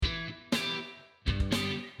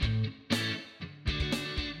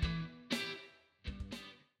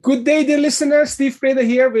Good day, dear listeners. Steve Preda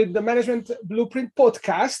here with the Management Blueprint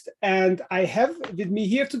podcast. And I have with me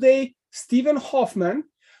here today Steven Hoffman,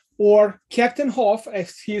 or Captain Hoff,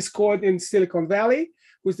 as he is called in Silicon Valley,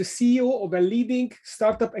 who is the CEO of a leading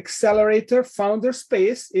startup accelerator,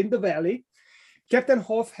 Founderspace, in the Valley. Captain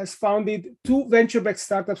Hoff has founded two venture-backed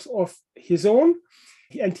startups of his own,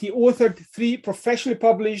 and he authored three professionally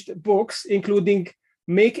published books, including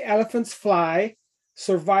Make Elephants Fly,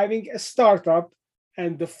 Surviving a Startup,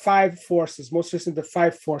 and The Five Forces, most recent, The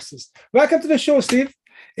Five Forces. Welcome to the show, Steve.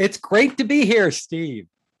 It's great to be here, Steve.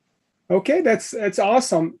 Okay, that's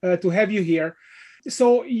awesome to have you here.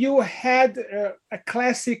 So you had a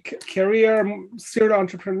classic career, serial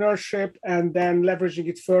entrepreneurship, and then leveraging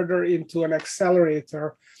it further into an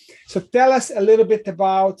accelerator. So tell us a little bit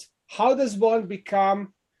about how does one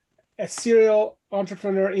become a serial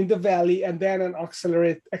entrepreneur in the Valley and then an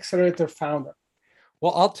accelerator founder?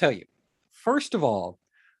 Well, I'll tell you. First of all,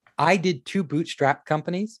 I did two bootstrap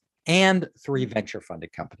companies and three venture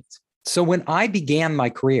funded companies. So when I began my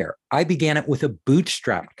career, I began it with a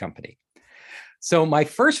bootstrap company. So my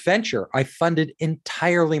first venture, I funded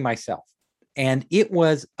entirely myself. And it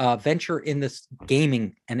was a venture in this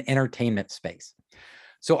gaming and entertainment space.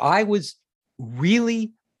 So I was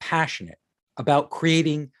really passionate about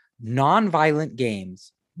creating nonviolent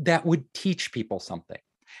games that would teach people something.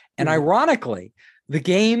 And ironically, the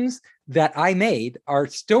games that I made are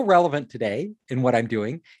still relevant today in what I'm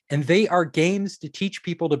doing, and they are games to teach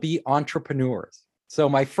people to be entrepreneurs. So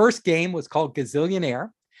my first game was called Gazillionaire,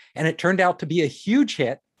 and it turned out to be a huge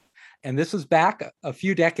hit. And this was back a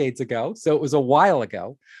few decades ago, so it was a while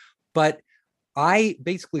ago. But I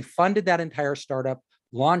basically funded that entire startup,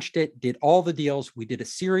 launched it, did all the deals. We did a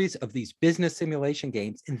series of these business simulation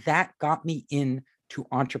games, and that got me into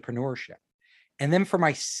entrepreneurship. And then for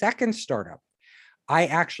my second startup, I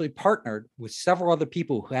actually partnered with several other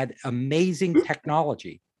people who had amazing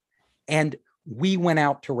technology, and we went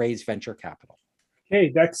out to raise venture capital.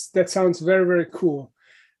 Hey, that sounds very, very cool.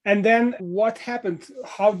 And then what happened?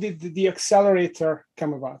 How did the accelerator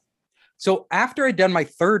come about? So after I'd done my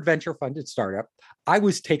third venture funded startup, I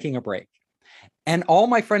was taking a break. And all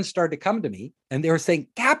my friends started to come to me and they were saying,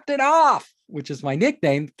 Captain Off, which is my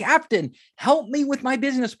nickname. Captain, help me with my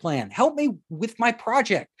business plan. Help me with my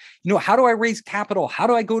project. How do I raise capital? How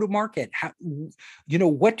do I go to market? How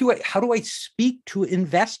do I speak to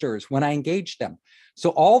investors when I engage them? So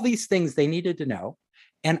all these things they needed to know.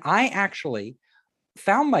 And I actually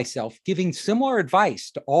found myself giving similar advice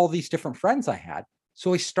to all these different friends I had.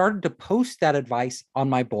 So I started to post that advice on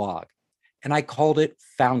my blog, and I called it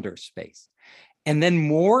Founderspace. And then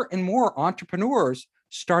more and more entrepreneurs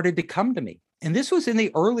started to come to me. And this was in the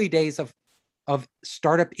early days of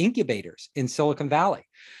startup incubators in Silicon Valley.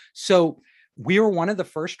 So we were one of the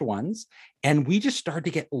first ones, and we just started to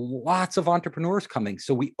get lots of entrepreneurs coming.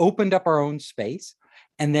 So we opened up our own space.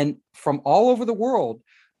 And then from all over the world,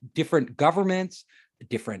 different governments,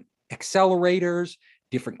 different accelerators,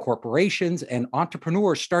 different corporations and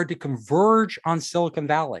entrepreneurs started to converge on Silicon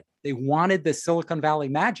Valley. They wanted the Silicon Valley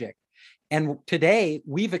magic. And today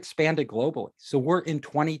we've expanded globally. So we're in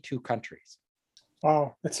 22 countries.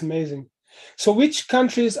 Wow, that's amazing. So which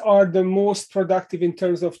countries are the most productive in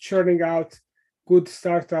terms of churning out good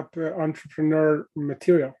startup entrepreneur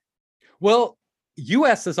material? Well,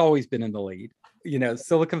 US has always been in the lead.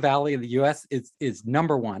 Silicon Valley in the US is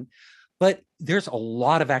number one, but there's a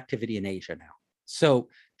lot of activity in Asia now. So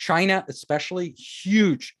China, especially,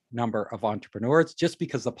 huge number of entrepreneurs, just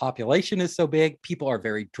because the population is so big, people are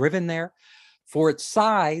very driven there. For its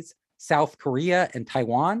size, South Korea and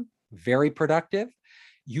Taiwan, very productive.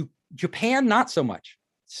 Japan, not so much.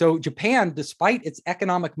 So Japan, despite its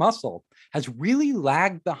economic muscle, has really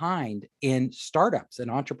lagged behind in startups and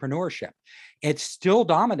entrepreneurship. It's still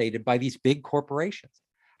dominated by these big corporations.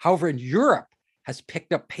 However, in Europe has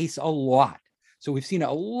picked up pace a lot. So we've seen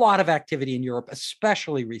a lot of activity in Europe,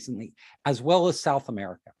 especially recently, as well as South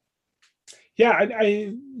America. Yeah,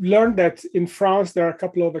 I learned that in France, there are a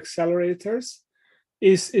couple of accelerators.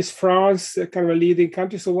 Is France kind of a leading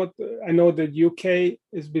country? So what I know the UK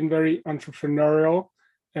has been very entrepreneurial,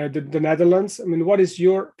 the Netherlands. I mean, what is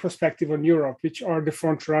your perspective on Europe? Which are the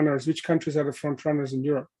front runners? Which countries are the front runners in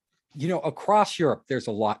Europe? Across Europe, there's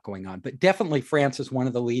a lot going on, but definitely France is one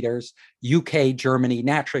of the leaders. UK, Germany,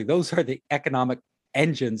 naturally, those are the economic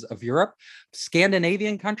engines of Europe.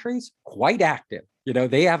 Scandinavian countries, quite active.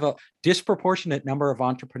 They have a disproportionate number of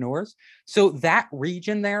entrepreneurs. So that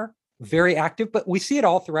region there, very active, but we see it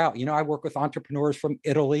all throughout. I work with entrepreneurs from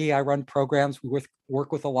Italy. I run programs. We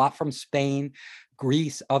work with a lot from Spain,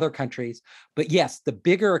 Greece, other countries. But yes, the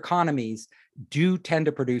bigger economies do tend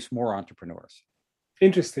to produce more entrepreneurs.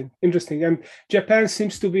 Interesting, interesting. And Japan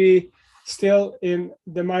seems to be still in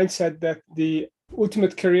the mindset that the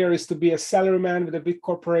ultimate career is to be a salaryman with a big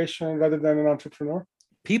corporation rather than an entrepreneur.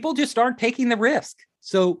 People just aren't taking the risk.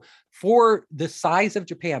 So for the size of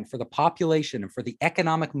Japan, for the population, and for the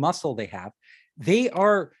economic muscle they have, they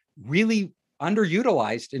are really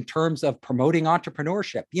underutilized in terms of promoting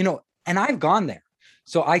entrepreneurship. And I've gone there.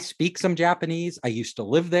 So I speak some Japanese. I used to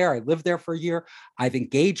live there. I lived there for a year. I've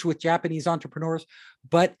engaged with Japanese entrepreneurs,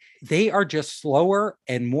 but they are just slower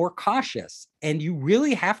and more cautious. And you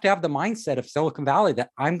really have to have the mindset of Silicon Valley that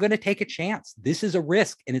I'm going to take a chance. This is a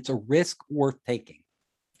risk, and it's a risk worth taking.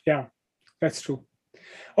 Yeah, that's true.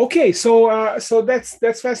 Okay, so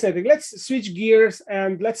that's fascinating. Let's switch gears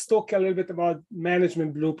and let's talk a little bit about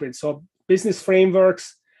management blueprints. So business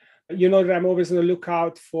frameworks. You know that I'm always on the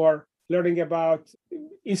lookout for learning about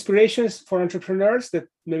inspirations for entrepreneurs that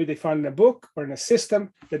maybe they found in a book or in a system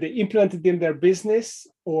that they implemented in their business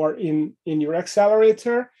or in your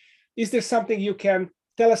accelerator. Is there something you can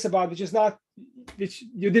tell us about which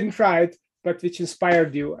you didn't try it, but which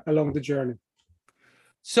inspired you along the journey?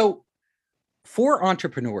 So for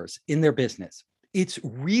entrepreneurs in their business, it's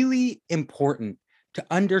really important to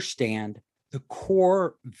understand the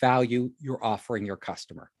core value you're offering your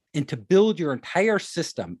customer, and to build your entire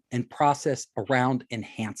system and process around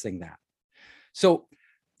enhancing that. So,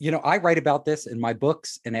 I write about this in my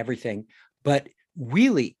books and everything, but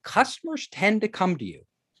really customers tend to come to you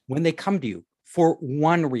when they come to you for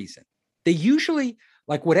one reason. They usually,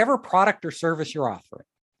 like whatever product or service you're offering,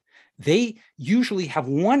 they usually have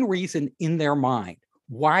one reason in their mind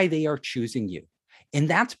why they are choosing you. And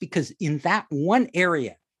that's because in that one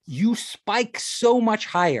area, you spike so much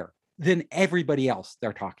higher than everybody else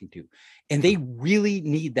they're talking to. And they really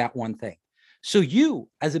need that one thing. So you,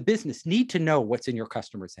 as a business, need to know what's in your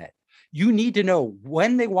customer's head. You need to know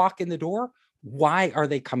when they walk in the door, why are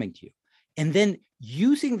they coming to you? And then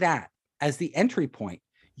using that as the entry point,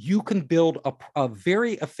 you can build a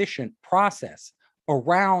very efficient process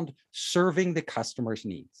around serving the customer's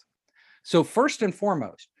needs. So first and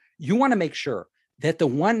foremost, you want to make sure that the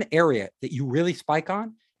one area that you really spike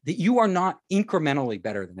on, that you are not incrementally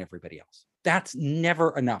better than everybody else. That's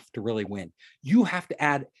never enough to really win. You have to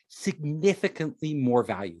add significantly more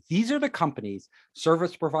value. These are the companies,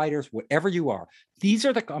 service providers, whatever you are, these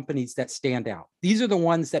are the companies that stand out. These are the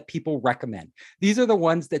ones that people recommend. These are the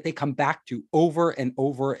ones that they come back to over and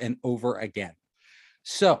over and over again.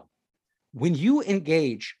 So when you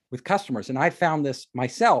engage with customers, and I found this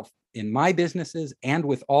myself in my businesses and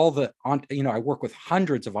with all the, I work with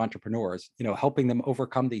hundreds of entrepreneurs, helping them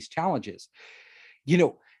overcome these challenges.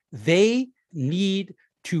 They need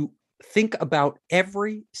to think about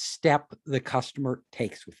every step the customer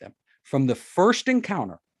takes with them from the first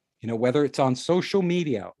encounter, whether it's on social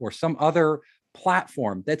media or some other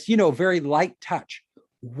platform that's, very light touch.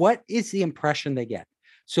 What is the impression they get?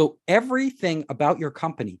 So everything about your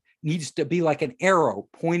company needs to be like an arrow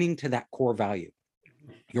pointing to that core value.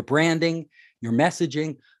 Your branding, your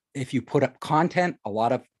messaging. If you put up content, a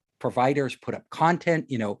lot of providers put up content,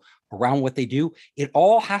 around what they do. It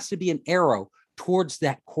all has to be an arrow towards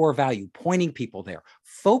that core value, pointing people there,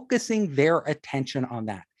 focusing their attention on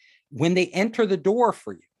that. When they enter the door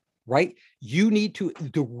for you, right? You need to,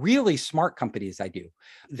 the really smart companies I do,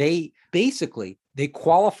 they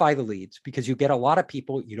qualify the leads because you get a lot of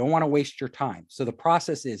people, you don't want to waste your time. So the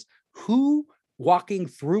process is who walking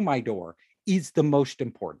through my door is the most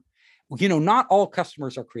important. Not all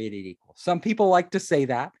customers are created equal. Some people like to say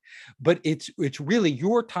that, but it's really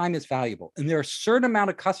your time is valuable. And there are a certain amount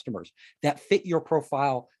of customers that fit your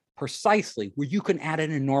profile precisely where you can add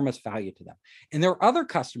an enormous value to them. And there are other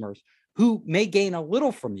customers who may gain a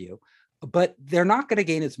little from you, but they're not going to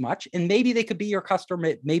gain as much. And maybe they could be your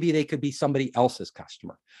customer. Maybe they could be somebody else's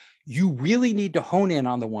customer. You really need to hone in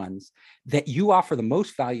on the ones that you offer the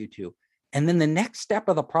most value to. And then the next step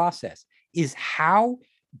of the process is how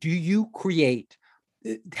do you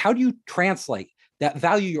translate that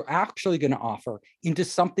value you're actually going to offer into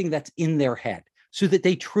something that's in their head so that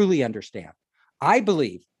they truly understand? I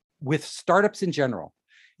believe with startups in general,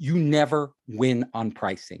 you never win on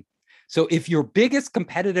pricing. So if your biggest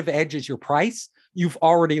competitive edge is your price, you've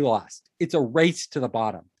already lost. It's a race to the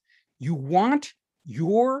bottom. You want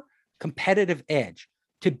your competitive edge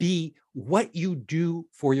to be what you do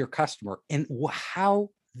for your customer and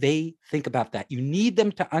how they think about that. You need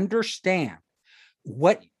them to understand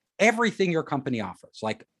what everything your company offers,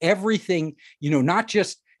 like everything, not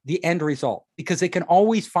just the end result, because they can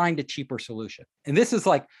always find a cheaper solution. And this is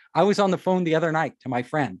like, I was on the phone the other night to my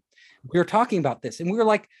friend. We were talking about this and we were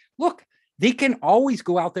like, look, they can always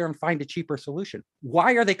go out there and find a cheaper solution.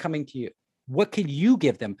 Why are they coming to you? What can you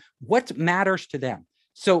give them? What matters to them?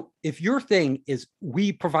 So if your thing is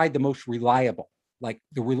we provide the most reliable, like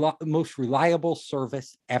the most reliable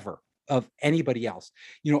service ever of anybody else,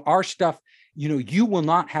 our stuff, you will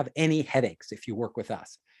not have any headaches if you work with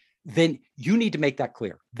us, then you need to make that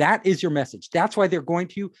clear. That is your message. That's why they're going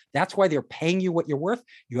to you. That's why they're paying you what you're worth.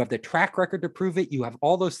 You have the track record to prove it. You have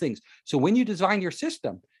all those things. So when you design your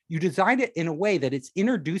system, you design it in a way that it's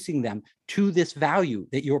introducing them to this value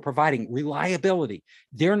that you're providing, reliability.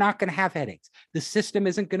 They're not going to have headaches. The system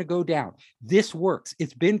isn't going to go down. This works.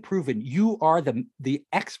 It's been proven. You are the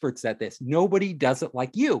experts at this. Nobody does it like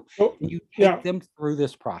you. And you take them through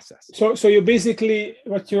this process. So you basically,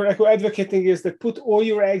 what you're advocating is that put all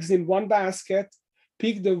your eggs in one basket,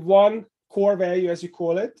 pick the one core value, as you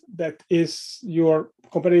call it, that is your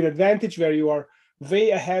competitive advantage, where you are way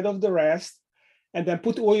ahead of the rest, and then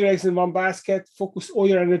put all your eggs in one basket, focus all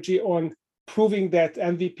your energy on proving that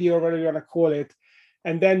MVP or whatever you want to call it,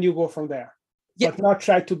 and then you go from there. Yeah. But not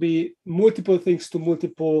try to be multiple things to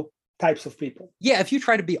multiple types of people. Yeah, if you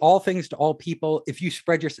try to be all things to all people, if you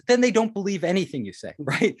spread your, then they don't believe anything you say,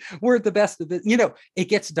 right? We're the best of the, it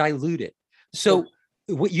gets diluted. So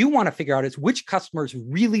what you want to figure out is which customers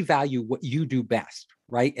really value what you do best,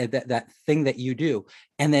 right? And that thing that you do.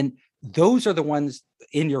 And then those are the ones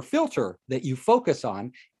in your filter that you focus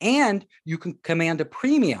on, and you can command a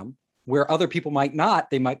premium where other people might not.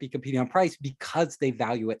 They might be competing on price because they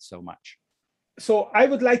value it so much. So I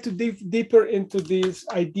would like to dive deeper into these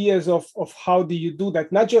ideas of how do you do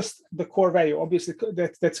that? Not just the core value, obviously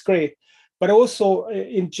that's great, but also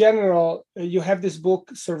in general, you have this book,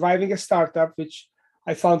 Surviving a Startup, which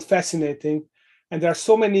I found fascinating. And there are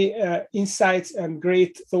so many insights and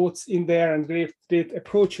great thoughts in there and great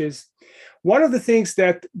approaches. One of the things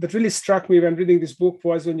that really struck me when reading this book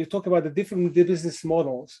was when you talk about the different business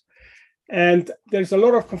models. And there's a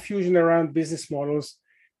lot of confusion around business models.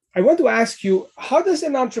 I want to ask you, how does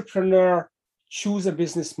an entrepreneur choose a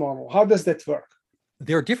business model? How does that work?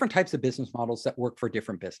 There are different types of business models that work for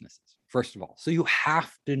different businesses, first of all. So you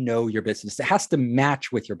have to know your business. It has to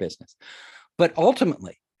match with your business. But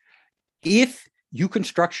ultimately, if you can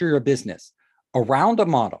structure your business around a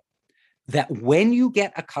model that when you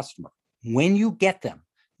get a customer, when you get them,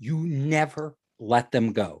 you never let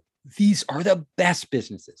them go. These are the best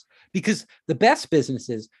businesses, because the best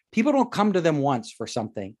businesses, people don't come to them once for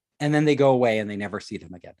something and then they go away and they never see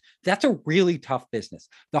them again. That's a really tough business.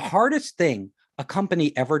 The hardest thing a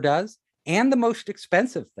company ever does, and the most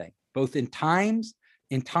expensive thing, both in time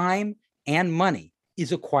and money,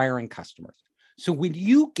 is acquiring customers. So when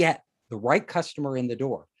you get the right customer in the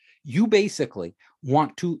door, you basically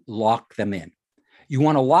want to lock them in. You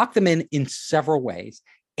want to lock them in several ways.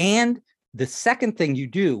 And the second thing you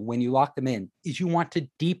do when you lock them in is you want to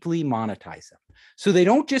deeply monetize them. So they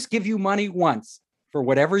don't just give you money once for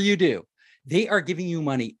whatever you do. They are giving you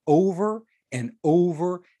money over and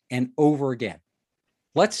over and over again.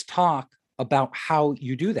 Let's talk about how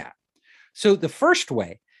you do that. So the first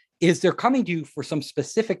way is they're coming to you for some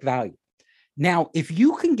specific value. Now, if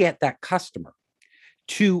you can get that customer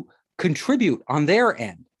to contribute on their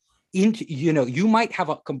end into, you might have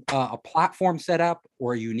a platform set up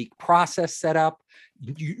or a unique process set up,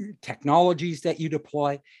 technologies that you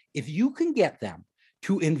deploy. If you can get them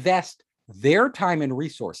to invest their time and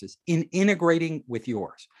resources in integrating with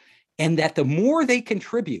yours, and that the more they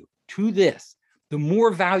contribute to this, the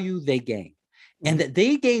more value they gain, and that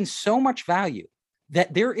they gain so much value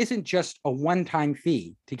that there isn't just a one-time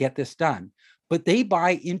fee to get this done, but they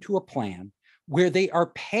buy into a plan where they are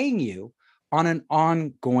paying you on an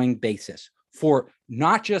ongoing basis for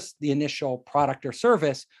not just the initial product or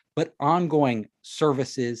service, but ongoing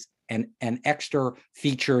services and extra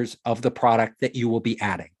features of the product that you will be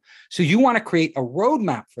adding. So you want to create a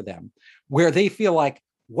roadmap for them where they feel like,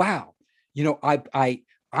 wow,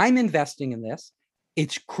 I'm investing in this.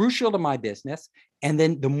 It's crucial to my business. And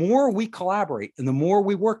then the more we collaborate and the more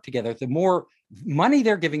we work together, the more money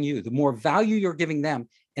they're giving you, the more value you're giving them.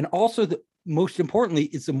 And also, most importantly,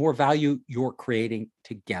 is the more value you're creating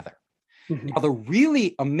together. Mm-hmm. Now, the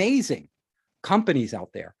really amazing companies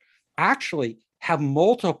out there actually have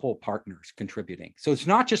multiple partners contributing. So it's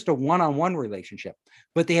not just a one-on-one relationship,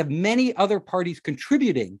 but they have many other parties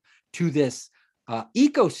contributing to this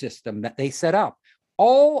ecosystem that they set up.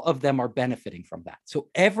 All of them are benefiting from that. So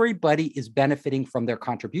everybody is benefiting from their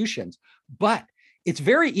contributions, but it's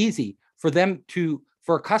very easy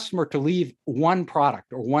for a customer to leave one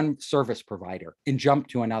product or one service provider and jump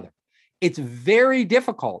to another. It's very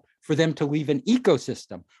difficult for them to leave an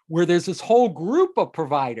ecosystem where there's this whole group of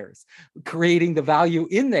providers creating the value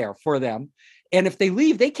in there for them And if they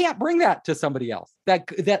leave, they can't bring that to somebody else.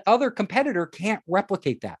 That other competitor can't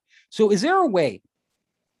replicate that. So is there a way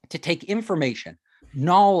to take information,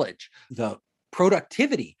 knowledge, the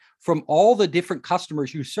productivity from all the different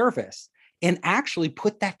customers you service and actually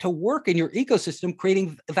put that to work in your ecosystem,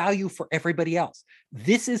 creating value for everybody else?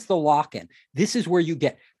 This is the lock-in. This is where you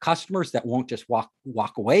get customers that won't just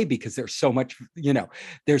walk away because there's so much,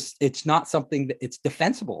 it's not something that it's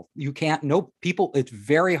defensible. You can't know people. It's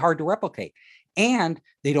very hard to replicate, and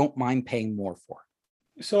they don't mind paying more for.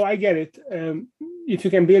 So I get it. If you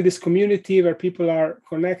can build this community where people are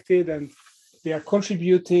connected and they are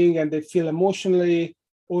contributing and they feel emotionally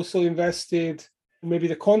also invested, maybe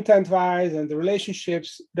the content wise and the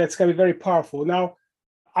relationships, that's going to be very powerful. Now,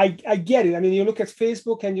 I get it. I mean, you look at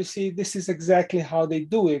Facebook and you see this is exactly how they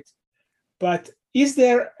do it. But is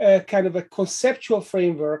there a kind of a conceptual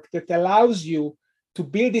framework that allows you to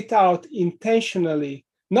build it out intentionally,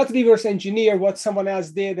 not reverse engineer what someone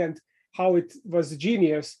else did and how it was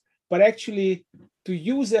genius, but actually to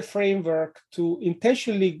use a framework to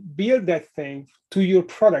intentionally build that thing to your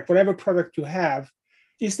product, whatever product you have?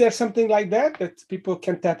 Is there something like that people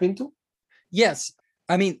can tap into? Yes.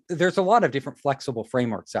 I mean, there's a lot of different flexible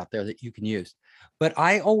frameworks out there that you can use, but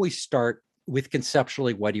I always start with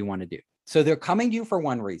conceptually, what do you want to do? So they're coming to you for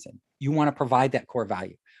one reason. You want to provide that core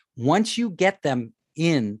value. Once you get them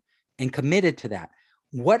in and committed to that,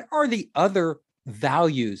 what are the other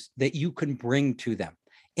values that you can bring to them?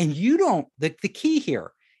 And the key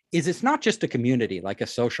here is it's not just a community, like a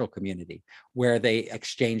social community where they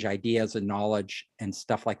exchange ideas and knowledge and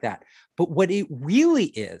stuff like that. But what it really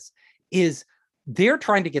is they're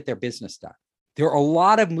trying to get their business done. There are a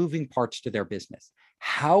lot of moving parts to their business.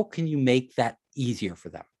 How can you make that easier for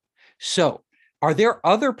them? So are there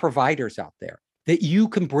other providers out there that you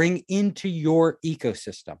can bring into your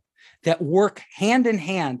ecosystem that work hand in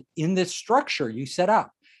hand in this structure you set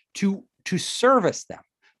up to service them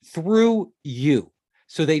through you?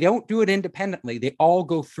 So they don't do it independently. They all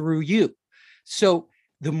go through you. So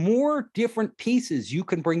the more different pieces you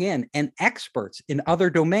can bring in and experts in other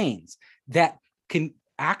domains that can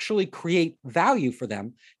actually create value for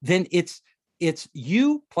them, then it's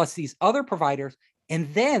you plus these other providers.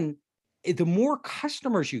 And then the more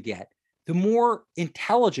customers you get, the more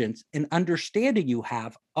intelligence and understanding you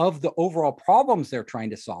have of the overall problems they're trying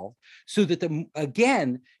to solve, so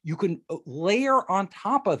that you can layer on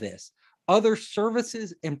top of this other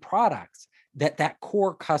services and products that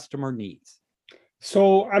core customer needs.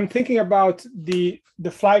 So I'm thinking about the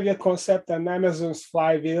flywheel concept and Amazon's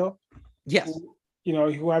flywheel. Yes.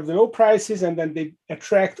 Who have the low prices, and then they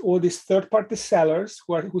attract all these third-party sellers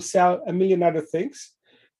who sell a million other things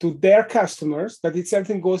to their customers, that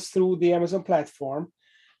everything goes through the Amazon platform,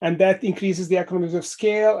 and that increases the economies of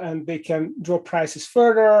scale, and they can drop prices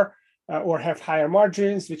further or have higher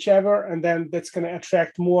margins, whichever, and then that's going to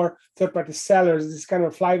attract more third-party sellers. This kind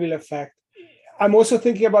of flywheel effect. I'm also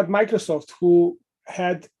thinking about Microsoft, who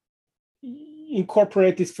had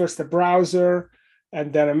incorporated first a browser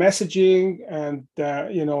and then a messaging, and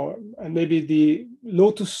and maybe the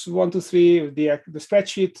Lotus 123, the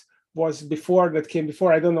spreadsheet was came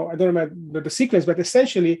before. I don't know. I don't remember the sequence, but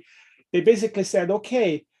essentially, they basically said,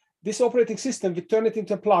 okay, this operating system, we turn it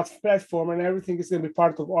into a platform, and everything is going to be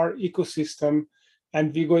part of our ecosystem,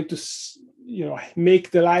 and we're going to,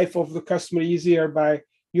 make the life of the customer easier by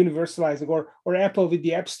universalizing, or Apple with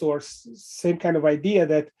the App Store, same kind of idea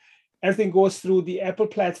that everything goes through the Apple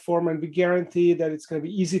platform, and we guarantee that it's going to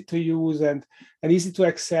be easy to use and easy to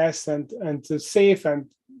access and safe and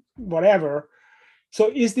whatever.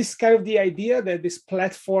 So is this kind of the idea, that this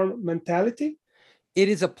platform mentality? It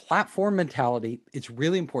is a platform mentality. It's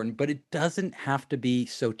really important, but it doesn't have to be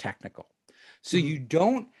so technical. So you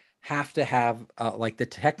don't have to have like the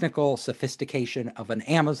technical sophistication of an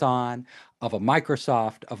Amazon, of a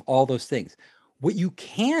Microsoft, of all those things. What you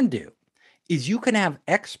can do is you can have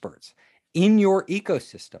experts in your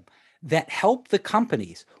ecosystem that help the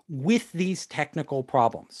companies with these technical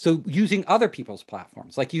problems. So using other people's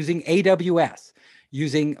platforms, like using AWS,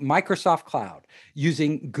 using Microsoft Cloud,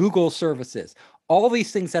 using Google services, all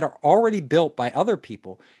these things that are already built by other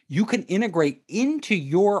people, you can integrate into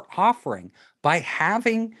your offering by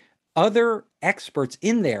having other experts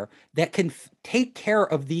in there that can take care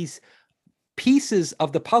of these pieces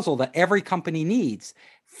of the puzzle that every company needs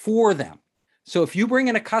for them. So if you bring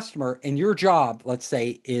in a customer and your job, let's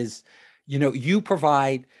say, is, you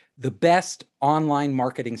provide the best online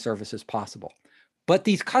marketing services possible, but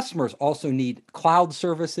these customers also need cloud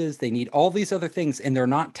services, they need all these other things, and they're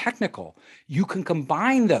not technical, you can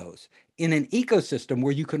combine those in an ecosystem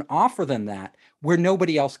where you can offer them that, where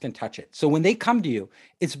nobody else can touch it. So when they come to you,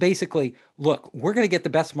 it's basically, look, we're going to get the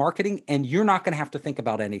best marketing and you're not going to have to think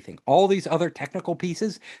about anything. All these other technical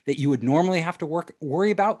pieces that you would normally have to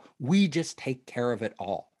worry about, we just take care of it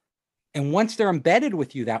all. And once they're embedded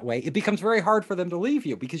with you that way, it becomes very hard for them to leave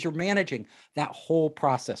you because you're managing that whole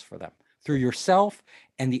process for them through yourself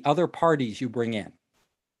and the other parties you bring in.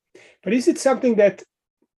 But is it something that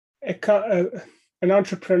an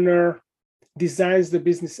entrepreneur designs the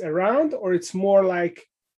business around, or it's more like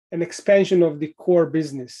an expansion of the core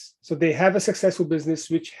business? So they have a successful business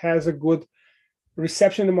which has a good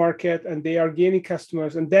reception in the market and they are gaining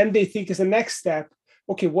customers. And then they think as a next step,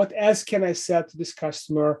 okay, what else can I sell to this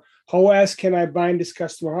customer? How else can I bind this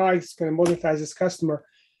customer? How else can I monetize this customer?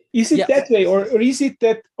 Is it that way? Or is it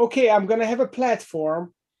that, okay, I'm going to have a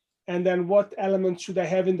platform and then what elements should I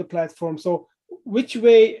have in the platform? So which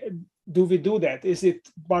way do we do that? Is it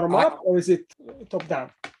bottom up or is it top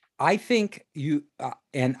down? I think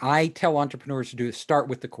and I tell entrepreneurs to do is start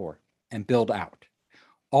with the core and build out.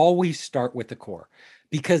 Always start with the core,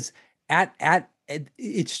 because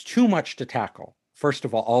it's too much to tackle. First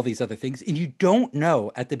of all these other things, and you don't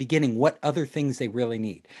know at the beginning what other things they really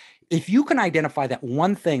need. If you can identify that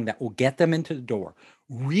one thing that will get them into the door,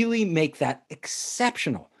 really make that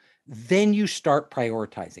exceptional, then you start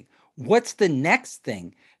prioritizing. What's the next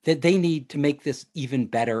thing that they need to make this even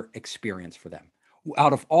better experience for them?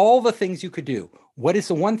 Out of all the things you could do, what is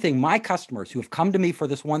the one thing my customers who have come to me for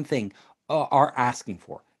this one thing are asking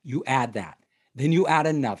for? You add that. Then you add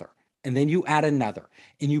another. And then you add another.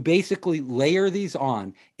 And you basically layer these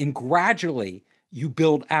on, and gradually you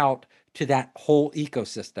build out to that whole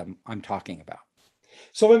ecosystem I'm talking about.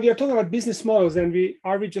 So when we are talking about business models, then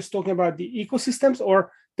are we just talking about the ecosystems,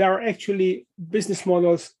 or there are actually business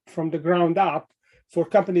models from the ground up for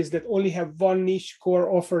companies that only have one niche core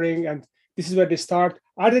offering, and this is where they start?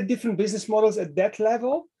 Are there different business models at that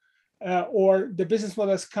level? Or the business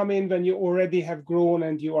models come in when you already have grown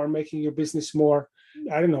and you are making your business more,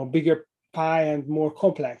 bigger pie and more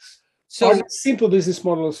complex? So simple business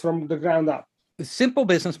models from the ground up? Simple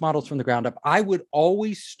business models from the ground up. I would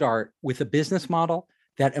always start with a business model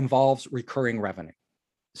that involves recurring revenue.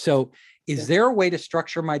 So is there a way to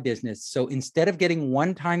structure my business so instead of getting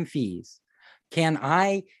one-time fees, can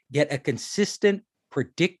I get a consistent,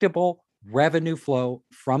 predictable revenue flow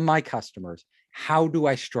from my customers? How do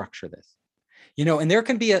I structure this? And there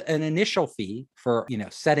can be an initial fee for,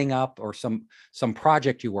 setting up or some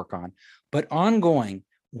project you work on, but ongoing,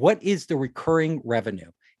 what is the recurring revenue?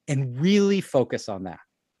 And really focus on that.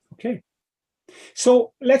 Okay.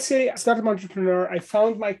 So let's say I started an entrepreneur. I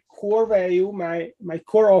found my core value, my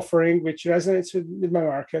core offering, which resonates with my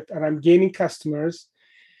market, and I'm gaining customers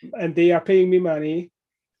and they are paying me money.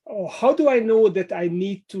 How do I know that I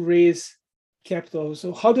need to raise capital?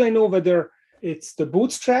 So how do I know whether it's the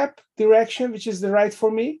bootstrap direction, which is the right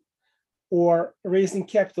for me, or raising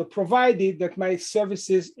capital, provided that my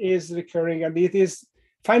services is recurring and it is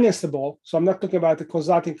financeable? So I'm not talking about a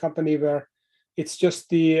consulting company where it's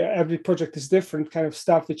just every project is different kind of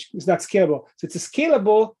stuff, which is not scalable. So it's a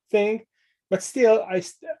scalable thing, but still, I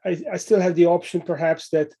still have the option perhaps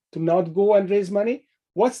that to not go and raise money.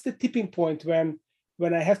 What's the tipping point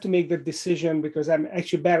when I have to make that decision because I'm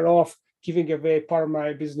actually better off giving away part of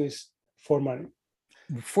my business for money?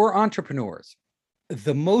 For entrepreneurs,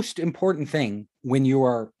 the most important thing when you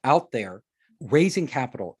are out there raising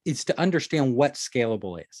capital is to understand what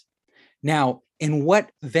scalable is. Now, and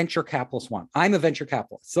what venture capitalists want. I'm a venture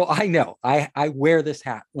capitalist, so I know I wear this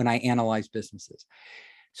hat when I analyze businesses.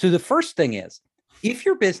 So the first thing is, if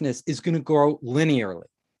your business is going to grow linearly,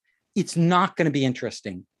 it's not going to be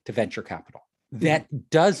interesting to venture capital. That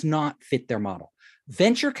does not fit their model.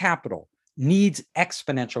 Venture capital needs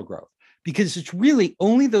exponential growth because it's really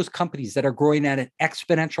only those companies that are growing at an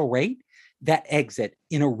exponential rate that exit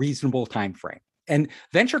in a reasonable time frame. And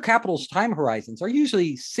venture capital's time horizons are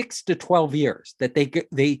usually 6 to 12 years that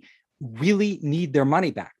they really need their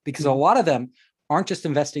money back, because a lot of them aren't just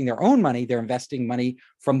investing their own money, they're investing money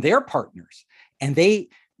from their partners. And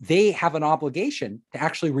they have an obligation to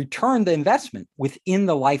actually return the investment within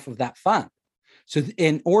the life of that fund. So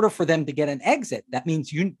in order for them to get an exit, that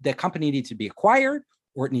means the company needs to be acquired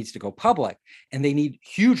or it needs to go public. And they need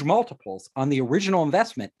huge multiples on the original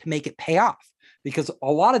investment to make it pay off, because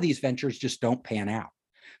a lot of these ventures just don't pan out.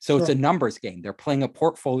 So It's a numbers game. They're playing a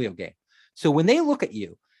portfolio game. So when they look at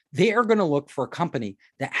you, they are going to look for a company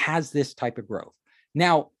that has this type of growth.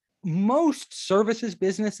 Now, most services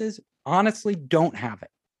businesses honestly don't have it.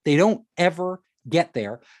 They don't ever get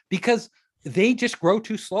there because they just grow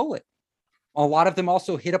too slowly. A lot of them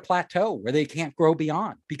also hit a plateau where they can't grow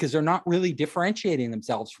beyond because they're not really differentiating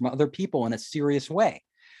themselves from other people in a serious way.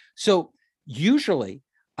 So usually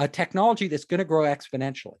a technology that's going to grow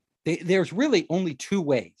exponentially, there's really only two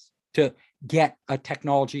ways to get a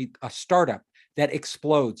technology, a startup that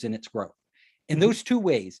explodes in its growth. And those two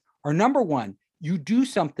ways are, number one, you do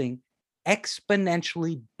something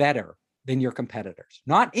exponentially better than your competitors,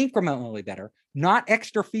 not incrementally better, not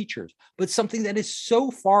extra features, but something that is so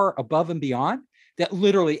far above and beyond that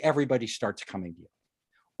literally everybody starts coming to you.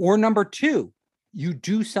 Or number two, you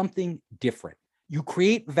do something different. You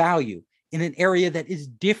create value in an area that is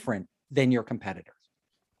different than your competitors.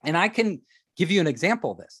 And I can give you an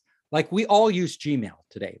example of this. Like, we all use Gmail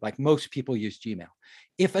today, like most people use Gmail.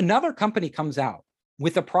 If another company comes out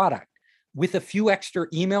with a product with a few extra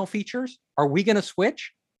email features, are we going to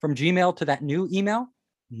switch from Gmail to that new email?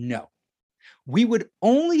 No. We would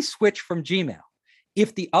only switch from Gmail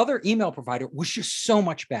if the other email provider was just so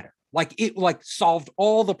much better. Like, it solved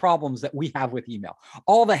all the problems that we have with email,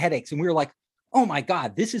 all the headaches. And we were like, oh my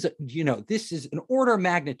God, this is an order of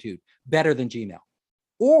magnitude better than Gmail.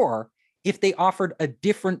 Or if they offered a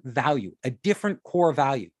different value, a different core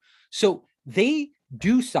value. So they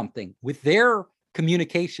do something with their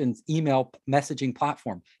communications email messaging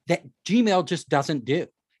platform that Gmail just doesn't do.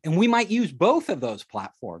 And we might use both of those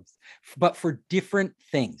platforms, but for different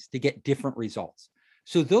things to get different results.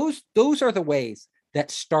 So those are the ways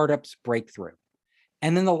that startups break through.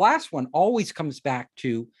 And then the last one always comes back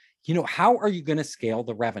to, how are you going to scale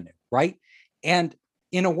the revenue, right? And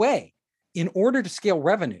in a way, in order to scale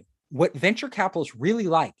revenue, what venture capitalists really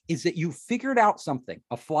like is that you figured out something,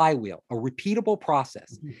 a flywheel, a repeatable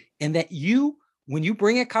process, and that when you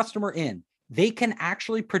bring a customer in, they can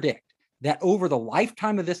actually predict that over the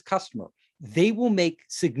lifetime of this customer, they will make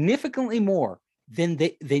significantly more than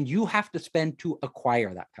you have to spend to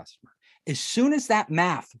acquire that customer. As soon as that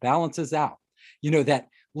math balances out, that,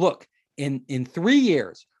 look, in 3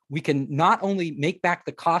 years, we can not only make back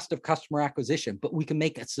the cost of customer acquisition, but we can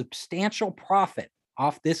make a substantial profit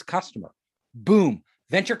off this customer. Boom,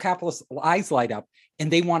 venture capitalists' eyes light up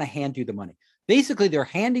and they want to hand you the money. Basically, they're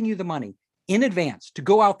handing you the money in advance to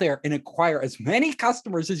go out there and acquire as many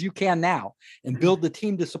customers as you can now and build the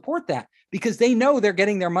team to support that, because they know they're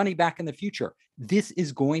getting their money back in the future. This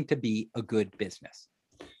is going to be a good business.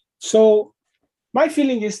 So my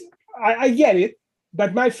feeling is, I get it,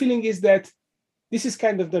 but my feeling is that this is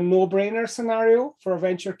kind of the no-brainer scenario for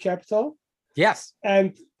venture capital. Yes.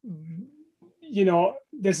 And,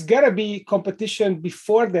 there's got to be competition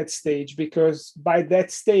before that stage, because by that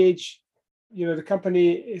stage, the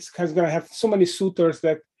company is going to have so many suitors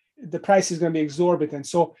that the price is going to be exorbitant.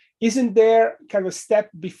 So isn't there kind of a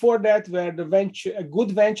step before that where a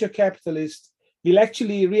good venture capitalist will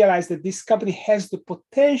actually realize that this company has the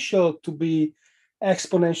potential to be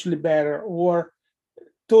exponentially better or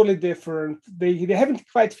totally different? They haven't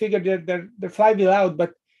quite figured their flywheel out,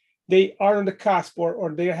 but they are on the cusp,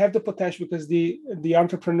 or they have the potential because the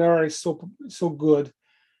entrepreneur is so good,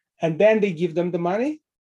 and then they give them the money.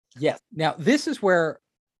 Yes. Now, this is where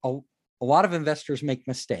a lot of investors make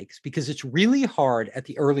mistakes, because it's really hard at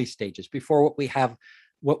the early stages before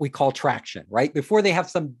what we call traction, right? Before they have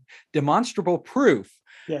some demonstrable proof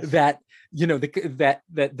that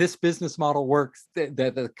that this business model works, that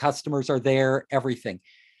the customers are there, everything.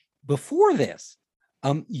 Before this,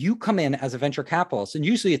 you come in as a venture capitalist, and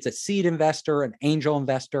usually it's a seed investor, an angel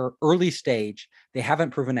investor, early stage. They haven't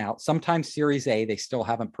proven out. Sometimes Series A, they still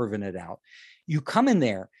haven't proven it out. You come in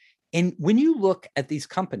there, and when you look at these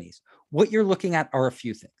companies, what you're looking at are a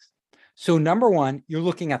few things. So number one, you're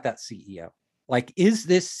looking at that CEO. Like, is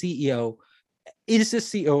this CEO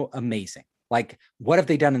amazing? Like, what have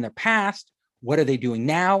they done in their past? What are they doing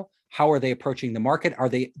now? How are they approaching the market? Are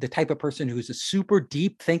they the type of person who's a super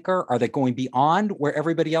deep thinker? Are they going beyond where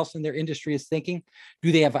everybody else in their industry is thinking?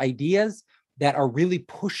 Do they have ideas that are really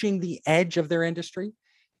pushing the edge of their industry?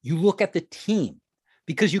 You look at the team,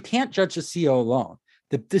 because you can't judge the CEO alone.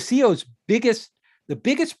 The CEO's the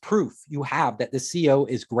biggest proof you have that the CEO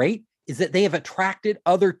is great is that they have attracted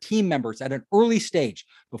other team members at an early stage.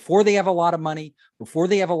 Before they have a lot of money, before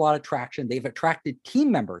they have a lot of traction, they've attracted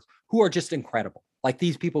team members who are just incredible. Like,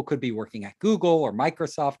 these people could be working at Google or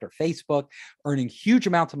Microsoft or Facebook, earning huge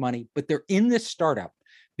amounts of money, but they're in this startup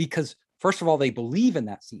because, first of all, they believe in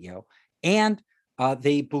that CEO, and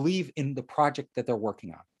they believe in the project that they're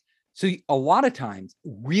working on. So a lot of times,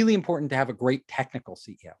 really important to have a great technical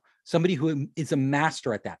CEO, somebody who is a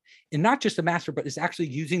master at that. And not just a master, but is actually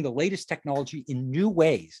using the latest technology in new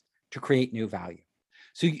ways to create new value.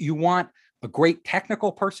 So you want a great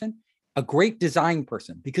technical person, a great design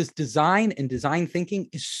person, because design and design thinking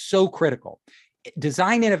is so critical.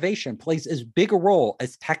 Design innovation plays as big a role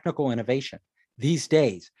as technical innovation these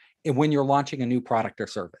days when you're launching a new product or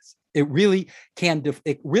service. It really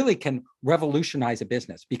can revolutionize a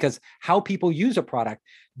business, because how people use a product,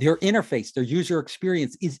 their interface, their user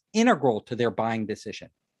experience is integral to their buying decision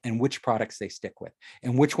and which products they stick with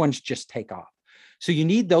and which ones just take off. So you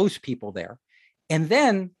need those people there. And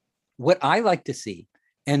then what I like to see,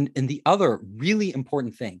 and the other really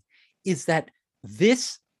important thing, is that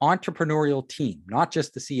this entrepreneurial team, not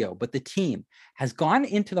just the CEO, but the team, has gone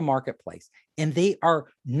into the marketplace, and they are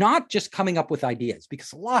not just coming up with ideas,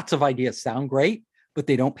 because lots of ideas sound great, but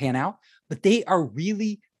they don't pan out, but they are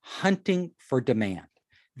really hunting for demand.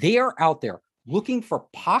 They are out there looking for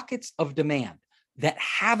pockets of demand that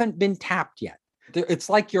haven't been tapped yet. It's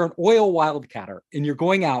like you're an oil wildcatter and you're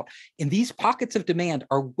going out, and these pockets of demand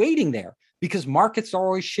are waiting there because markets are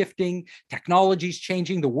always shifting, technology's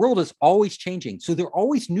changing, the world is always changing. So there are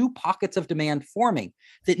always new pockets of demand forming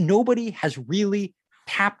that nobody has really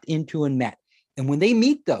tapped into and met. And when they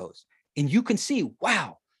meet those, and you can see,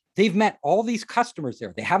 wow, they've met all these customers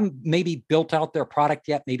there. They haven't maybe built out their product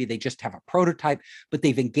yet. Maybe they just have a prototype, but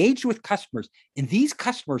they've engaged with customers. And these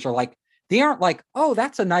customers are like, they aren't like, oh,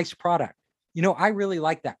 that's a nice product. You know, I really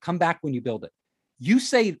like that. Come back when you build it. You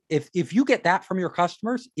say, if you get that from your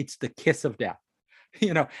customers, it's the kiss of death.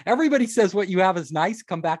 You know, everybody says what you have is nice,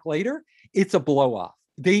 come back later. It's a blow off.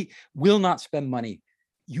 They will not spend money.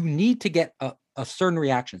 You need to get a certain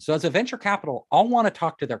reaction. So as a venture capital, I'll want to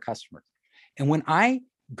talk to their customers. And when I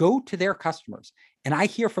go to their customers and I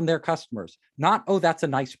hear from their customers, not, oh, that's a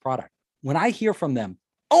nice product. When I hear from them,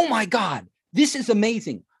 oh my God, this is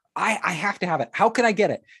amazing. I have to have it. How can I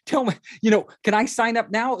get it? Tell me, you know, can I sign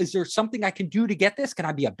up now? Is there something I can do to get this? Can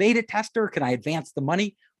I be a beta tester? Can I advance the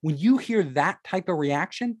money? When you hear that type of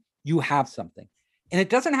reaction, you have something. And it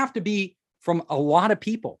doesn't have to be from a lot of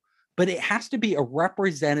people, but it has to be a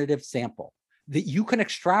representative sample that you can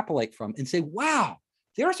extrapolate from and say, wow,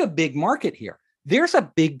 there's a big market here. There's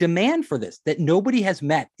a big demand for this that nobody has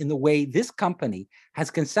met in the way this company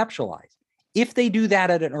has conceptualized. If they do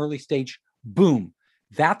that at an early stage, boom.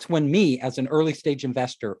 That's when me, as an early stage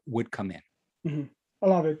investor, would come in. Mm-hmm. I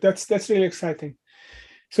love it. That's really exciting.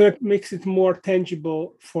 So it makes it more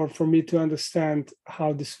tangible for me to understand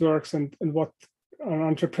how this works and what an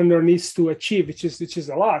entrepreneur needs to achieve, which is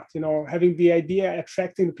a lot. You know, having the idea,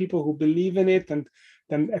 attracting the people who believe in it, and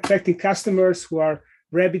then attracting customers who are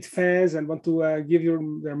rabid fans and want to give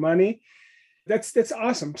you their money. That's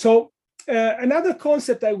awesome. So another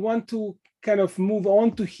concept I want to kind of move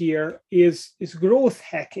on to here is growth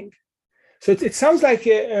hacking. So it sounds like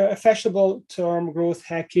a fashionable term, growth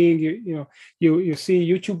hacking. You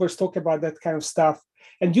see YouTubers talk about that kind of stuff,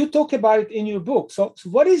 and you talk about it in your book. So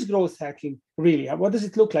what is growth hacking really? What does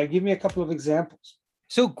it look like? Give me a couple of examples.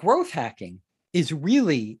 So growth hacking is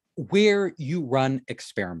really where you run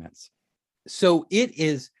experiments. So it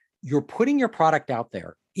is, you're putting your product out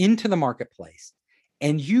there into the marketplace,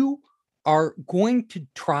 and you are going to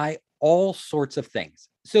try all sorts of things.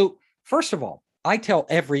 So first of all, I tell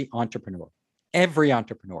every entrepreneur,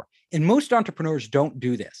 and most entrepreneurs don't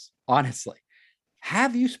do this, honestly.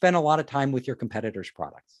 Have you spent a lot of time with your competitors'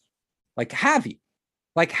 products? Like, have you?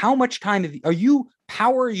 Like, how much time are you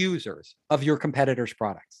power users of your competitors'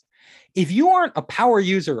 products? If you aren't a power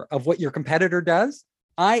user of what your competitor does,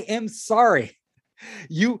 I am sorry.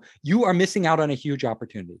 You are missing out on a huge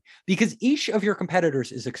opportunity, because each of your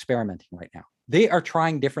competitors is experimenting right now. They are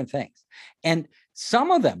trying different things. And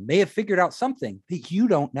some of them may have figured out something that you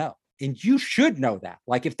don't know. And you should know that.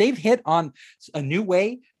 Like, if they've hit on a new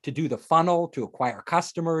way to do the funnel, to acquire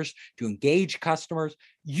customers, to engage customers,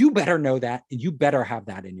 you better know that, and you better have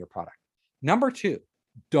that in your product. Number two,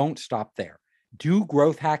 don't stop there. Do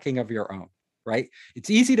growth hacking of your own. Right?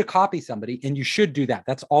 It's easy to copy somebody, and you should do that.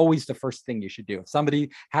 That's always the first thing you should do. If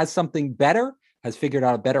somebody has something better, has figured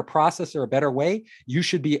out a better process or a better way, you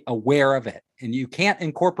should be aware of it. And you can't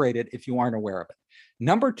incorporate it if you aren't aware of it.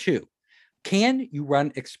 Number two, can you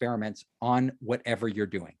run experiments on whatever you're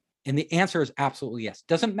doing? And the answer is absolutely yes.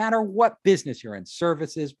 Doesn't matter what business you're in,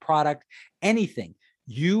 services, product, anything.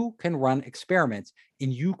 You can run experiments,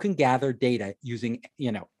 and you can gather data using,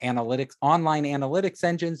 analytics, online analytics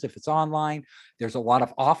engines. If it's online, there's a lot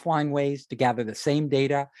of offline ways to gather the same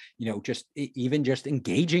data, just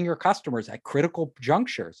engaging your customers at critical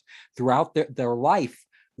junctures throughout their life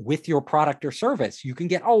with your product or service. You can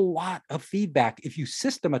get a lot of feedback if you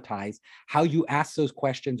systematize how you ask those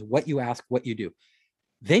questions, what you ask, what you do.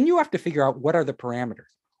 Then you have to figure out, what are the parameters?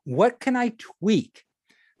 What can I tweak?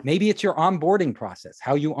 Maybe it's your onboarding process,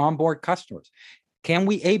 how you onboard customers. Can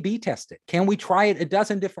we A/B test it? Can we try it a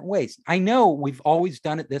dozen different ways? I know we've always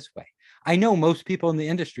done it this way. I know most people in the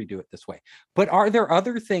industry do it this way, but are there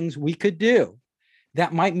other things we could do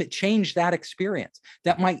that might change that experience,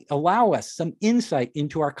 that might allow us some insight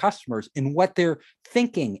into our customers and what they're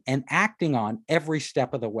thinking and acting on every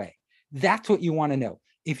step of the way? That's what you want to know.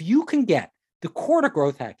 If you can get the core to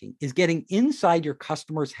growth hacking is getting inside your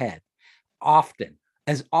customer's head often,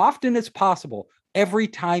 as often as possible, every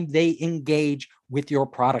time they engage with your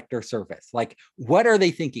product or service. Like, what are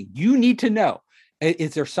they thinking? You need to know.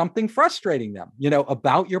 Is there something frustrating them,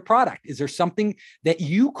 about your product? Is there something that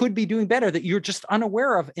you could be doing better that you're just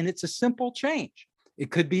unaware of? And it's a simple change.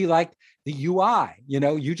 It could be like the UI,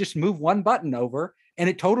 you just move one button over and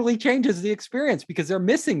it totally changes the experience because they're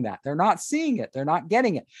missing that. They're not seeing it. They're not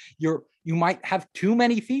getting it. You might have too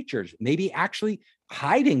many features, maybe actually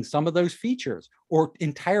hiding some of those features or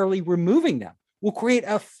entirely removing them will create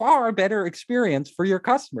a far better experience for your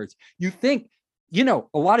customers. You think, a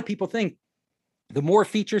lot of people think, the more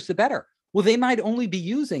features, the better. Well, they might only be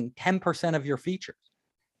using 10% of your features.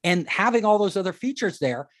 And having all those other features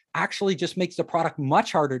there actually just makes the product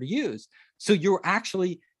much harder to use. So you're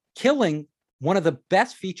actually killing one of the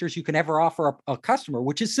best features you can ever offer a customer,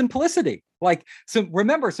 which is simplicity. So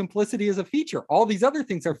remember, simplicity is a feature. All these other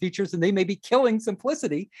things are features, and they may be killing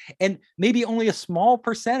simplicity. And maybe only a small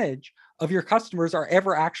percentage of your customers are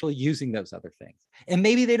ever actually using those other things. And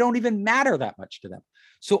maybe they don't even matter that much to them.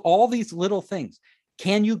 So all these little things,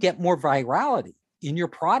 can you get more virality in your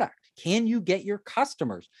product? Can you get your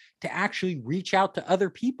customers to actually reach out to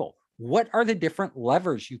other people? What are the different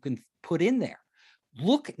levers you can put in there?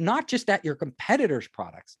 Look not just at your competitors'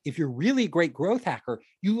 products. If you're really a great growth hacker,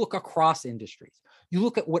 you look across industries. You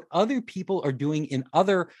look at what other people are doing in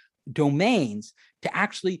other domains to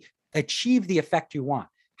actually achieve the effect you want.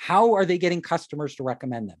 How are they getting customers to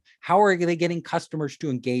recommend them? How are they getting customers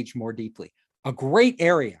to engage more deeply? A great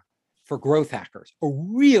area for growth hackers, a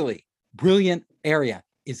really brilliant area,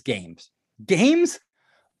 is games. Games,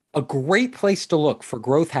 a great place to look for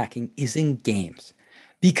growth hacking is in games,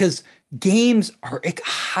 because games are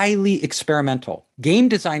highly experimental. Game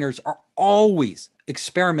designers are always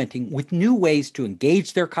experimenting with new ways to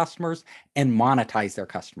engage their customers and monetize their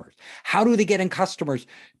customers. How do they get in customers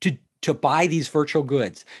to buy these virtual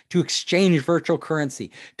goods, to exchange virtual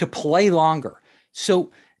currency, to play longer?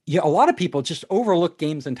 So a lot of people just overlook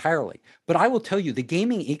games entirely. But I will tell you, the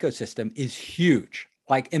gaming ecosystem is huge.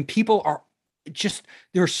 And people are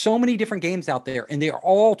there are so many different games out there, and they are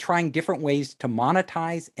all trying different ways to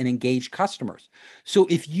monetize and engage customers. So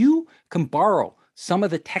if you can borrow some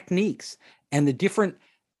of the techniques and the different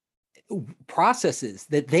processes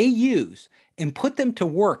that they use and put them to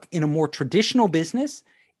work in a more traditional business,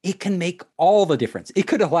 it can make all the difference. It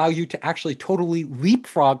could allow you to actually totally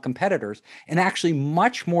leapfrog competitors and actually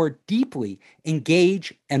much more deeply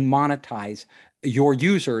engage and monetize your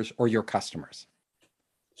users or your customers.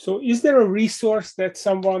 So is there a resource that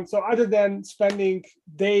so other than spending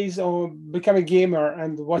days on becoming a gamer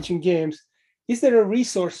and watching games, is there a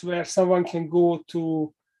resource where someone can go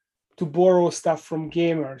to borrow stuff from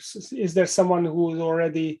gamers? Is there someone who's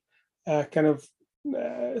already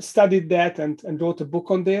studied that and wrote a book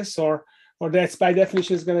on this, or that's by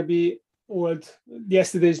definition is going to be old,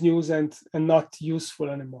 yesterday's news and not useful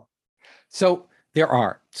anymore? So there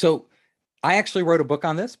are. So I actually wrote a book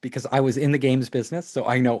on this because I was in the games business, so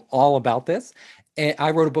I know all about this. And I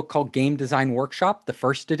wrote a book called Game Design Workshop, the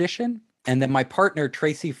first edition. And then my partner,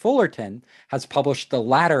 Tracy Fullerton, has published the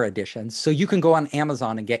latter editions. So you can go on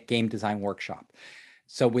Amazon and get Game Design Workshop.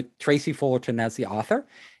 So with Tracy Fullerton as the author.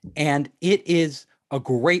 And it is a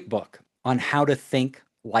great book on how to think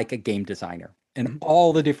like a game designer and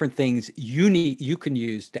all the different things you can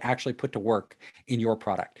use to actually put to work in your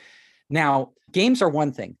product. Now, games are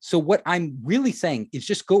one thing. So what I'm really saying is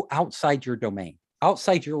just go outside your domain,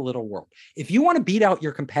 outside your little world. If you want to beat out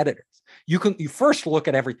your competitors, you first look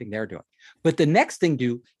at everything they're doing. But the next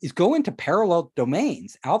thing is go into parallel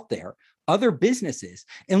domains out there, other businesses,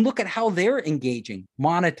 and look at how they're engaging,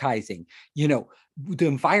 monetizing, the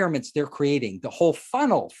environments they're creating, the whole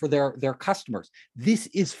funnel for their customers. This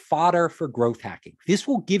is fodder for growth hacking. This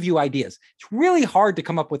will give you ideas. It's really hard to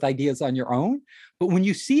come up with ideas on your own, but when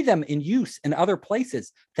you see them in use in other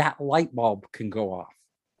places, that light bulb can go off.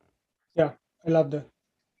 Yeah, I love that.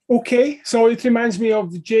 Okay, so it reminds me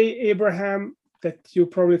of Jay Abraham, that you're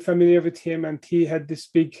probably familiar with him, and he had this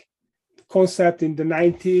big concept in the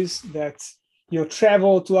 90s that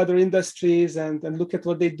travel to other industries and look at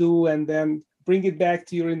what they do and then bring it back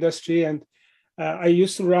to your industry. And I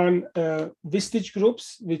used to run Vistage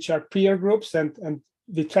groups, which are peer groups, and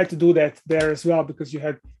we tried to do that there as well, because you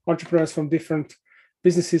had entrepreneurs from different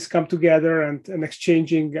businesses come together and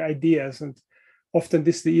exchanging ideas. And often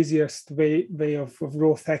this is the easiest way of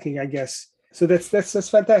growth hacking, I guess. So that's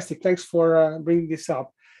fantastic. Thanks for bringing this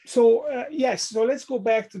up. So yes, so let's go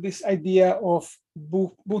back to this idea of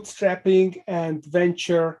bootstrapping and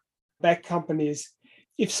venture-backed companies.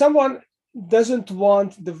 If someone doesn't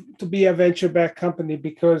want to be a venture-backed company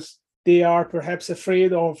because they are perhaps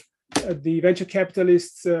afraid of the venture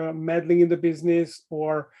capitalists meddling in the business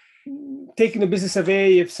or taking the business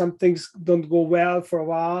away if some things don't go well for a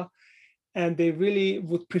while, and they really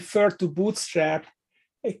would prefer to bootstrap,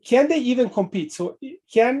 can they even compete? So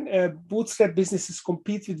can bootstrap businesses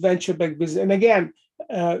compete with venture-backed business? And again,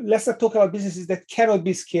 let's not talk about businesses that cannot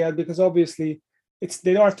be scaled, because obviously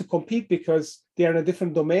they don't have to compete because they are in a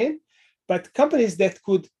different domain. But companies that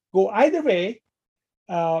could go either way,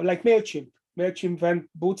 like MailChimp. MailChimp went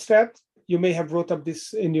bootstrapped. You may have wrote up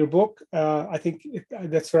this in your book. I think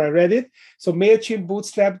that's where I read it. So MailChimp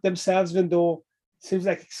bootstrapped themselves, even though it seems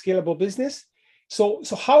like a scalable business. So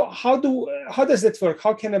how does that work?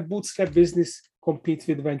 How can a bootstrap business compete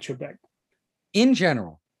with venture back? In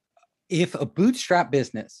general, if a bootstrap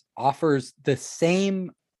business offers the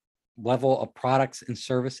same level of products and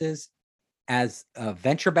services as a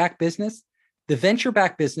venture-backed business, the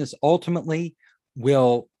venture-backed business ultimately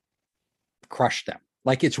will crush them.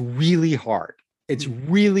 Like, it's really hard. It's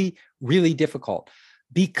really, really difficult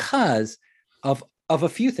because of a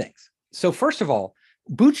few things. So first of all,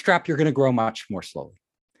 bootstrap, you're going to grow much more slowly.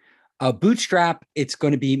 Bootstrap, it's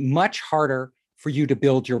going to be much harder for you to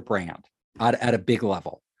build your brand at a big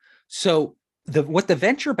level. So what the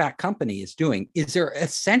venture-backed company is doing is they're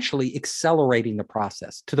essentially accelerating the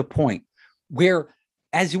process to the point where,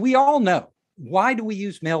 as we all know, why do we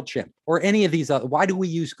use MailChimp or any of these other, why do we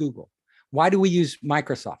use Google? Why do we use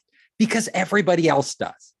Microsoft? Because everybody else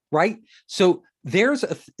does, right? So there's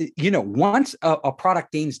once a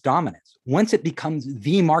product gains dominance, once it becomes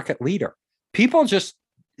the market leader, people just,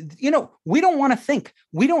 we don't want to think.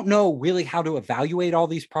 We don't know really how to evaluate all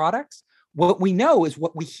these products. What we know is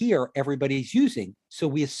what we hear everybody's using. So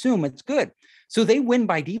we assume it's good. So they win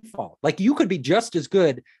by default. Like, you could be just as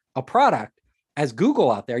good a product as Google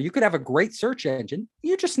out there. You could have a great search engine.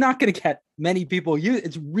 You're just not going to get many people use.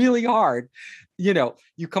 It's really hard. You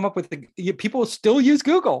come up with people still use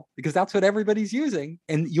Google because that's what everybody's using,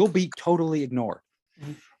 and you'll be totally ignored.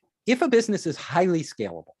 Mm-hmm. If a business is highly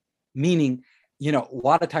scalable, meaning, a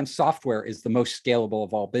lot of times software is the most scalable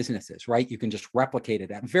of all businesses, right? You can just replicate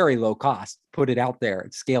it at very low cost, put it out there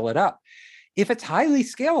and scale it up. If it's highly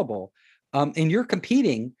scalable and you're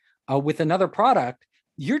competing with another product,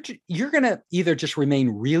 you're going to either just remain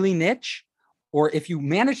really niche, or if you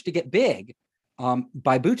manage to get big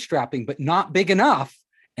by bootstrapping, but not big enough,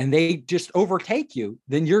 and they just overtake you,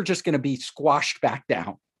 then you're just going to be squashed back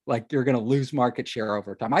down. Like, you're going to lose market share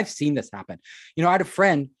over time. I've seen this happen. I had a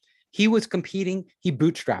friend, he was competing, he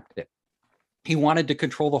bootstrapped it. He wanted to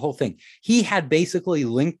control the whole thing. He had basically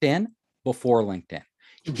LinkedIn before LinkedIn.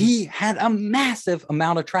 Mm-hmm. He had a massive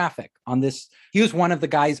amount of traffic on this. He was one of the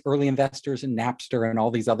guys, early investors in Napster and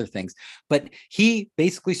all these other things. But he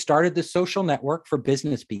basically started the social network for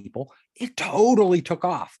business people. It totally took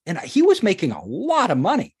off. And he was making a lot of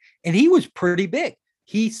money. And he was pretty big.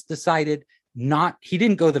 He decided he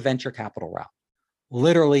didn't go the venture capital route.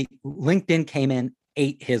 Literally, LinkedIn came in,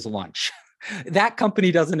 ate his lunch. That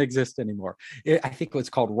company doesn't exist anymore. I think it was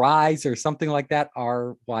called Rise or something like that,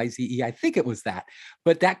 RYZE. I think it was that.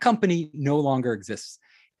 But that company no longer exists.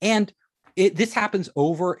 And this happens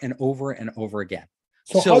over and over and over again.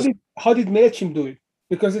 So how did MailChimp do it?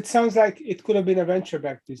 Because it sounds like it could have been a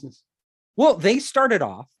venture-backed business. Well, they started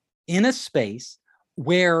off in a space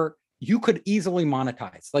where you could easily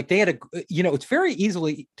monetize. Like, they had it's very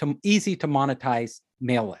easy to monetize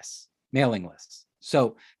mailing lists.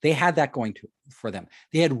 So they had that going for them.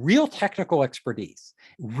 They had real technical expertise,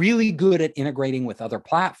 really good at integrating with other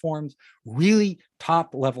platforms, really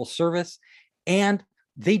top level service. And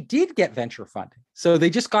they did get venture funding. So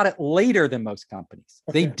they just got it later than most companies.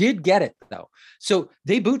 Okay. They did get it though. So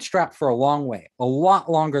they bootstrapped for a long way, a lot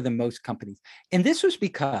longer than most companies. And this was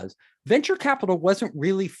because venture capital wasn't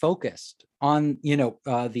really focused on,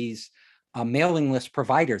 these mailing list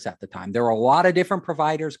providers at the time. There were a lot of different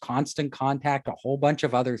providers, Constant Contact, a whole bunch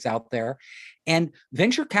of others out there. And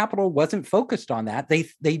venture capital wasn't focused on that.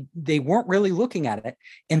 They weren't really looking at it,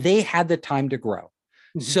 and they had the time to grow.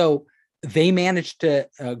 Mm-hmm. So they managed to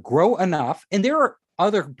grow enough. And there are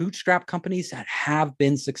other bootstrap companies that have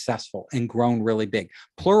been successful and grown really big.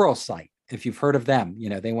 Pluralsight, if you've heard of them,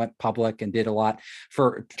 they went public and did a lot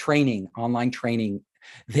for training, online training.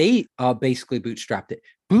 They basically bootstrapped it.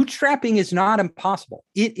 Bootstrapping is not impossible.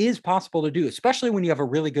 It is possible to do, especially when you have a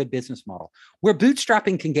really good business model. Where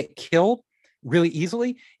bootstrapping can get killed really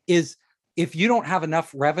easily is if you don't have enough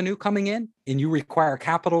revenue coming in and you require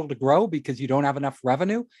capital to grow because you don't have enough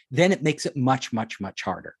revenue, then it makes it much, much, much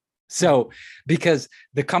harder. So because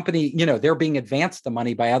the company, they're being advanced the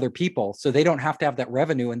money by other people, so they don't have to have that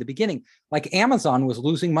revenue in the beginning. Like Amazon was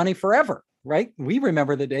losing money forever, right? We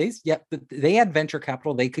remember the days, yet they had venture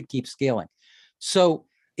capital, they could keep scaling. So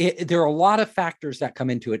there are a lot of factors that come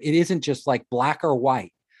into it. It isn't just like black or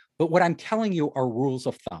white, but what I'm telling you are rules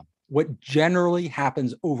of thumb, what generally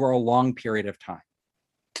happens over a long period of time.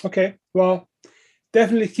 Okay, well,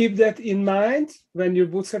 definitely keep that in mind when you're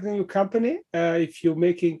bootstrapping your company. If you're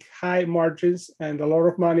making high margins and a lot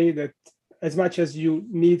of money, that as much as you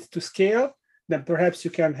need to scale, then perhaps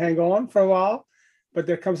you can hang on for a while. But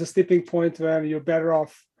there comes a tipping point where you're better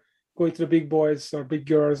off going to the big boys or big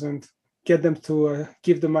girls and get them to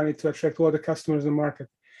give the money to attract all the customers in the market.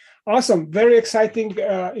 Awesome. Very exciting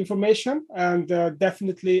information. And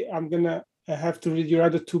definitely I'm going to have to read your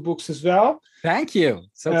other 2 books as well. Thank you.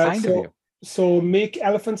 So kind of you. So Make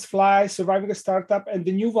Elephants Fly, Surviving a Startup, and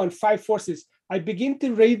the new one, 5 Forces. I begin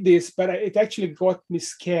to read this, but it actually got me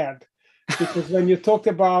scared because when you talked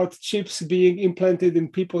about chips being implanted in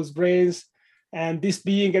people's brains and this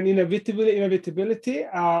being an inevitability,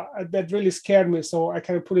 that really scared me. So I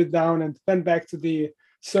kind of put it down and went back to the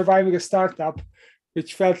Surviving a Startup,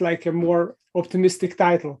 which felt like a more optimistic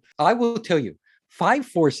title. I will tell you, 5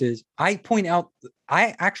 Forces, I point out,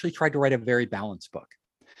 I actually tried to write a very balanced book.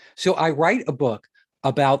 So I write a book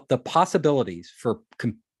about the possibilities for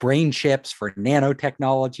brain chips, for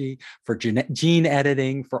nanotechnology, for gene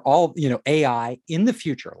editing, for all, AI in the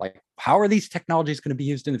future. Like, how are these technologies going to be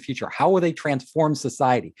used in the future? How will they transform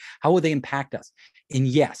society? How will they impact us? And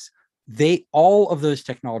yes, all of those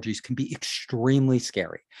technologies can be extremely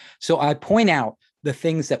scary. So I point out the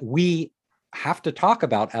things that we have to talk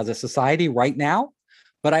about as a society right now,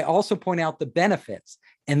 but I also point out the benefits.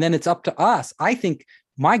 And then it's up to us. I think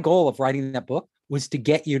my goal of writing that book was to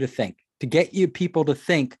get you to think, to get you people to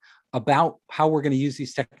think about how we're going to use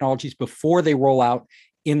these technologies before they roll out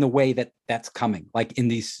in the way that's coming, like in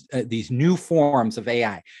these new forms of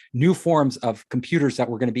AI, new forms of computers that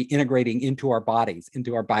we're going to be integrating into our bodies,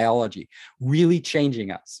 into our biology, really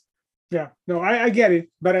changing us. Yeah, no, I get it,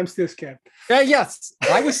 but I'm still scared. Yes,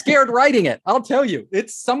 I was scared writing it. I'll tell you,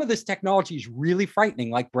 some of this technology is really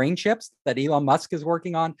frightening, like brain chips that Elon Musk is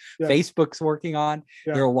working on, Facebook's working on.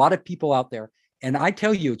 Yeah. There are a lot of people out there. And I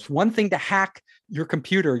tell you, it's one thing to hack your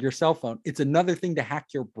computer, your cell phone. It's another thing to hack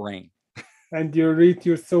your brain. And you read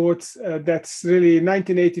your thoughts. That's really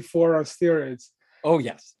 1984 on steroids. Oh,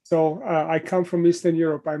 yes. So I come from Eastern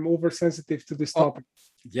Europe. I'm oversensitive to this topic.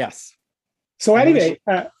 Yes. So anyway,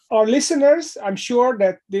 our listeners, I'm sure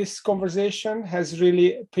that this conversation has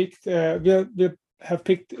really will have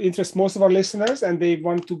piqued interest most of our listeners, and they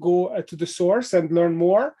want to go to the source and learn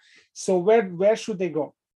more. So where should they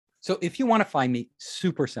go? So if you want to find me,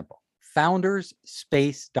 super simple,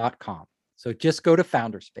 founderspace.com. So just go to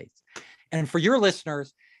Founderspace. And for your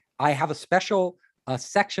listeners, I have a special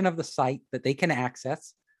section of the site that they can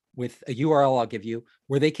access with a URL I'll give you,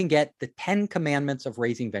 where they can get the 10 commandments of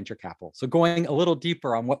raising venture capital. So going a little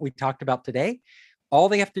deeper on what we talked about today, all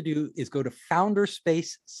they have to do is go to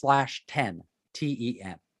Founderspace/10,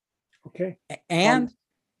 TEN. Okay. And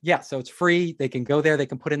so it's free. They can go there, they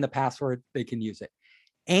can put in the password, they can use it.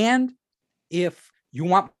 And if you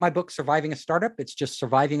want my book, Surviving a Startup, it's just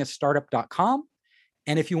survivingastartup.com.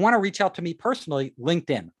 And if you want to reach out to me personally,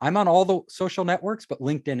 LinkedIn. I'm on all the social networks, but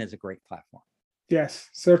LinkedIn is a great platform. Yes,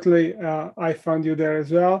 certainly. I found you there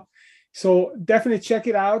as well. So definitely check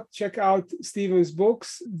it out. Check out Steven's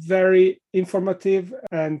books. Very informative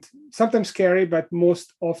and sometimes scary, but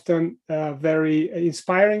most often very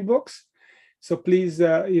inspiring books. So please,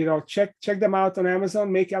 check them out on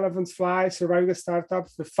Amazon. Make Elephants Fly, Surviving a Startup,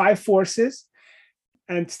 the 5 Forces.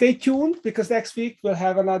 And stay tuned because next week we'll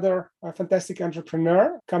have another fantastic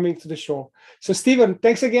entrepreneur coming to the show. So Steven,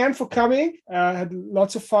 thanks again for coming. Had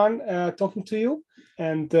lots of fun talking to you,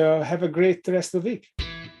 and have a great rest of the week.